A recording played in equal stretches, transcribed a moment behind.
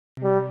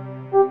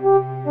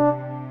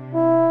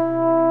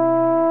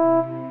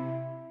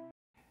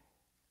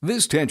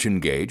This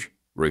tension gauge,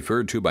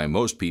 referred to by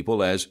most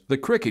people as the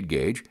Krikit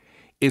gauge,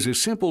 is a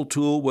simple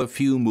tool with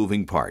few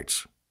moving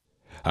parts.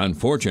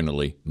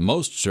 Unfortunately,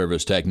 most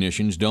service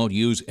technicians don't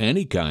use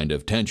any kind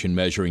of tension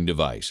measuring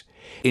device,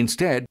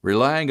 instead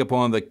relying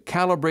upon the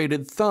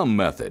calibrated thumb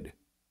method.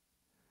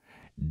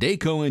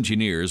 Dayco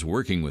engineers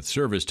working with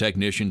service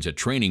technicians at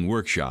training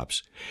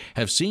workshops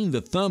have seen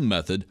the thumb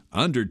method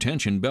under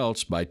tension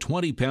belts by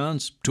 20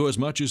 pounds to as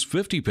much as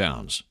 50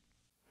 pounds.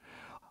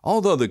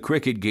 Although the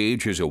Krikit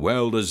gauge is a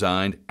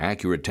well-designed,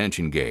 accurate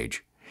tension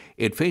gauge,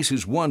 it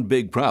faces one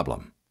big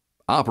problem: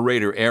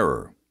 operator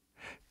error.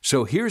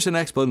 So here's an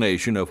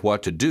explanation of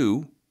what to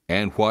do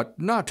and what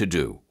not to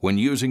do when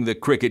using the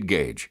Krikit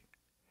gauge.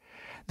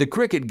 The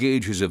Krikit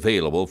gauge is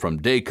available from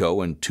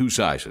Dayco in two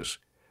sizes.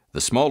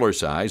 The smaller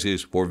size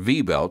is for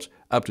V-belts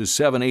up to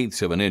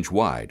 7/8 of an inch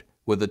wide,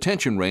 with a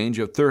tension range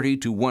of 30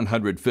 to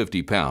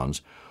 150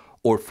 pounds,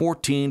 or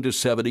 14 to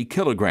 70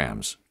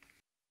 kilograms.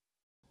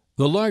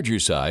 The larger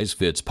size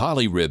fits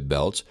poly rib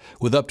belts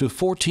with up to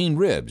 14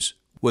 ribs,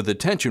 with a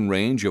tension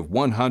range of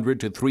 100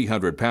 to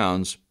 300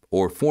 pounds,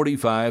 or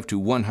 45 to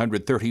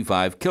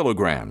 135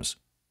 kilograms.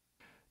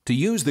 To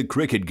use the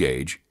Krikit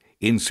gauge,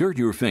 insert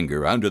your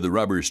finger under the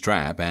rubber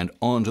strap and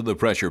onto the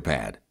pressure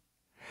pad.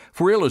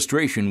 For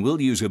illustration, we'll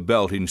use a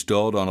belt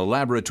installed on a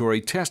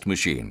laboratory test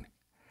machine.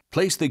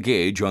 Place the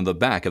gauge on the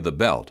back of the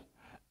belt,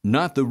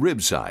 not the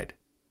rib side,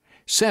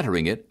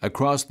 centering it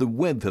across the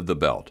width of the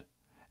belt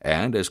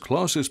and as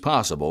close as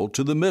possible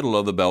to the middle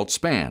of the belt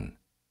span.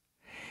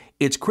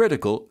 It's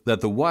critical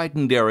that the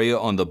widened area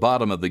on the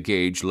bottom of the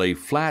gauge lay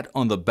flat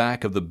on the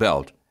back of the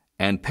belt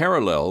and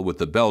parallel with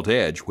the belt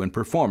edge when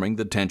performing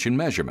the tension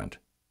measurement.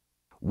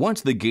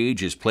 Once the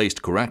gauge is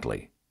placed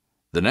correctly,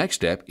 the next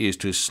step is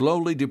to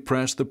slowly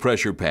depress the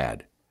pressure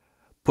pad,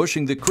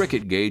 pushing the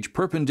Krikit gauge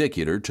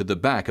perpendicular to the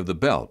back of the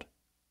belt.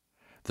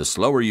 The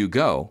slower you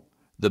go,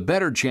 the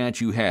better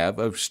chance you have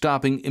of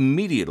stopping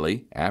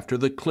immediately after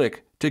the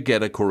click to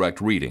get a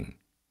correct reading.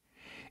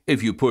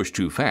 If you push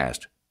too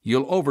fast,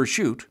 you'll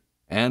overshoot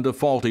and a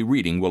faulty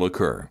reading will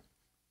occur.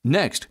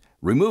 Next,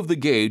 remove the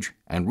gauge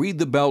and read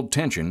the belt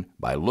tension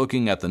by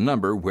looking at the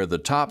number where the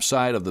top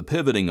side of the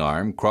pivoting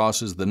arm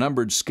crosses the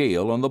numbered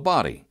scale on the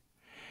body.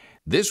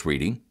 This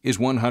reading is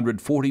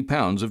 140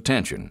 pounds of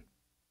tension.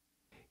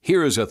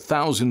 Here is a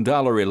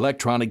 $1,000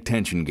 electronic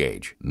tension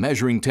gauge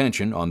measuring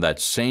tension on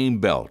that same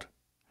belt.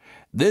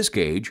 This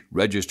gauge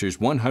registers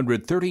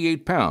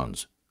 138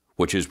 pounds,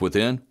 which is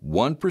within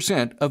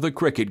 1% of the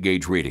Krikit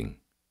gauge reading.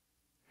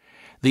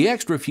 The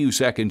extra few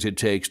seconds it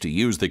takes to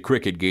use the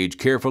Krikit gauge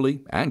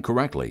carefully and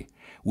correctly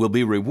will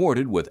be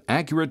rewarded with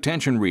accurate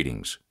tension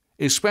readings,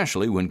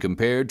 especially when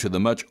compared to the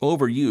much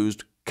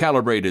overused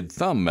calibrated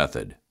thumb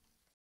method.